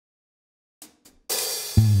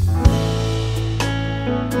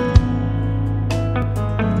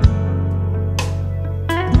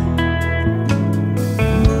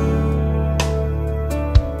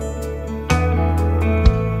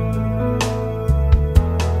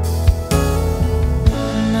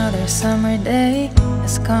summer day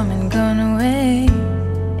has come and gone away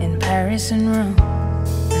in Paris and Rome,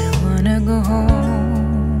 but I wanna go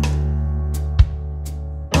home.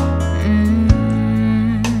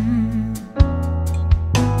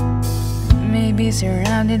 Maybe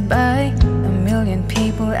surrounded by a million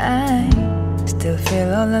people, I still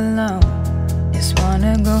feel all alone. Just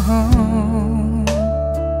wanna go home.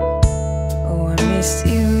 Oh, I miss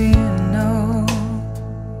you, you know.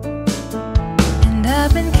 And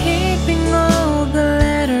I've been keeping all the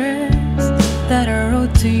letters that I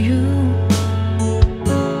wrote to you,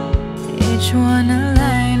 each one a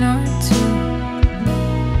line or two.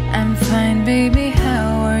 I'm fine, baby,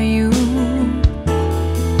 how are you?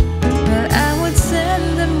 Well, I would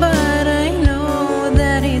send them, but I know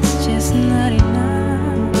that it's just not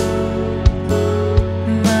enough.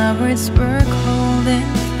 My words were cold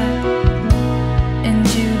and flat, and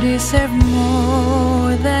you deserve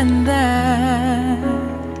more than that.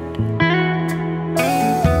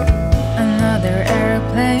 Another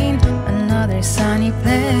airplane, another sunny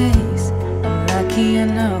place. I'm lucky, I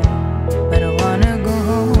know, but I wanna go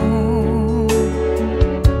home.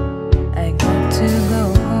 I got to go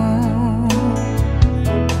home.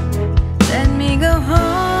 Let me go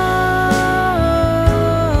home.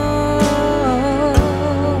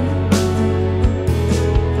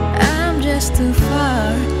 I'm just too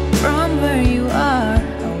far from where you are.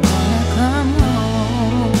 I wanna come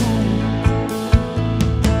home.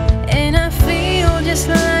 And I feel just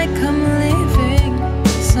like I'm living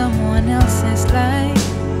someone else's life.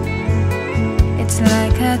 It's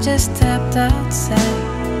like I just stepped outside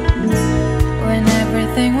when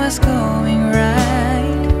everything was going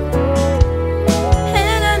right.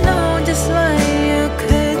 And I know just why you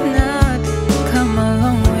could not come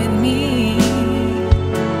along with me,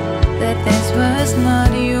 that this was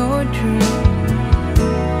not your dream,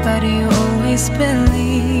 but you always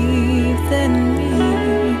believed in me.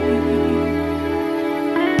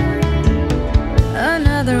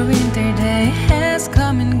 Another winter day has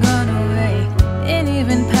come and gone away in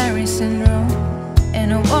even Paris and Rome,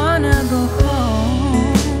 and I wanna go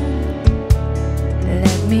home.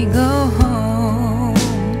 Let me go home.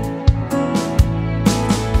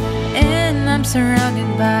 And I'm surrounded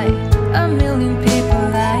by a million people.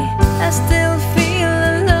 I still feel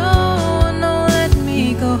alone. Oh, let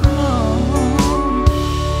me go home.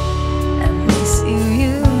 I miss you,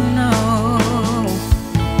 you know.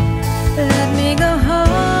 Let me go home.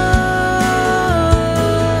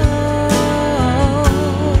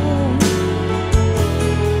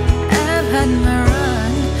 I've had my